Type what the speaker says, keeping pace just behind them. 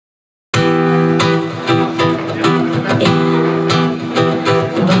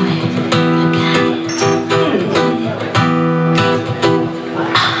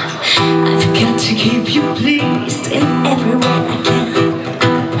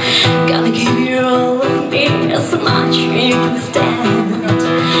much you can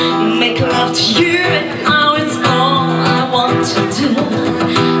stand. Make love to you, and now it's all I want to do.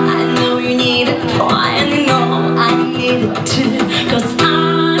 I know you need it, boy, and you know I need it too. 'Cause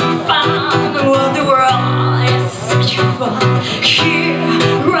I'm found what the world is searching for. Here,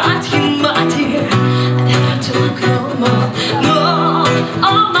 right here, my dear, I never have to look no more. No,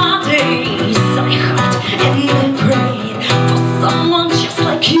 all my days I hoped and I prayed for someone just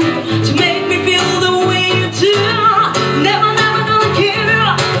like you to make me feel the way you do. Never, never gonna give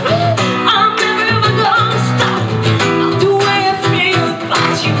up. I'm never ever gonna stop. Not the way I feel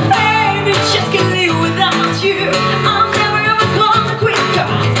about you, baby. Just can't live without you. I'm never ever gonna quit,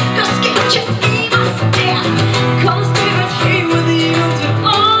 'cause it just keep us dead. Gonna stay right here with you, do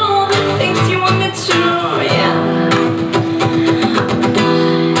all the things you want me to, yeah.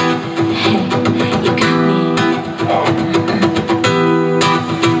 Hey, you got me.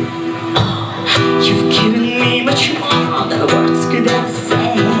 You've given me much more than words could ever say.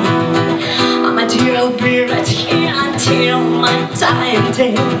 My dear, I'll be right here until my dying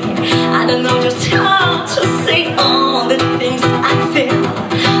day. I don't know just how to say all the things I feel.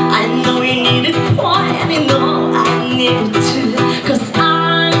 I know you need it, boy, and you know I need it too. 'Cause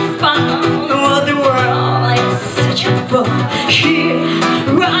I found what the world is searching for. Here